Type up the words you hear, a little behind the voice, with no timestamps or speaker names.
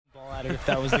flattered if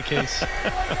that was the case.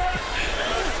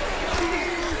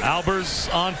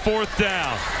 Albers on 4th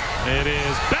down. It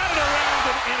is batted around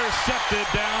and intercepted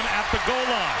down at the goal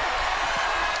line.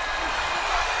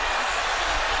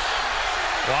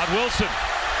 Rod Wilson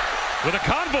with a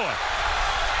convoy.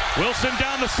 Wilson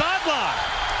down the sideline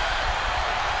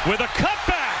with a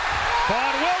cutback.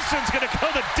 Rod Wilson's going to go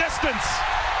the distance.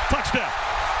 Touchdown.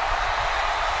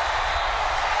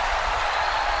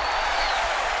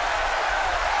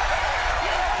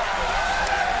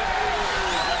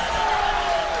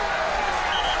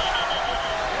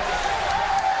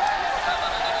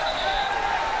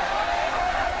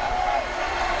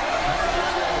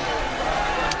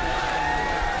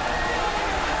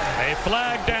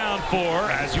 Flag down for,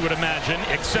 as you would imagine,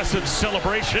 excessive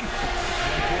celebration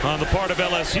on the part of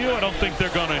LSU. I don't think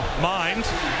they're going to mind.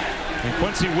 And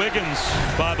Quincy Wiggins,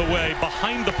 by the way,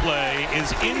 behind the play, is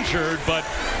injured, but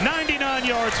 99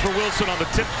 yards for Wilson on the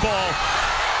tipped ball.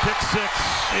 Pick 6,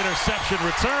 interception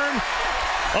return.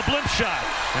 A blimp shot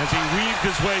as he weaved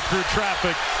his way through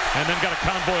traffic and then got a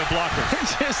convoy of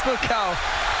blockers. Just look how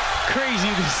crazy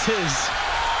this is.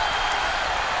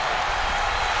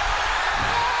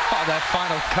 Oh, that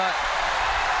final cut.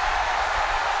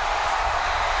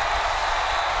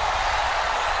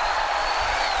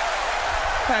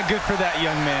 Good for that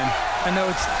young man. I know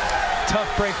it's a tough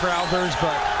break for Albers,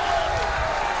 but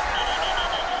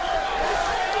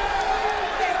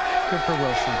good for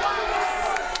Wilson.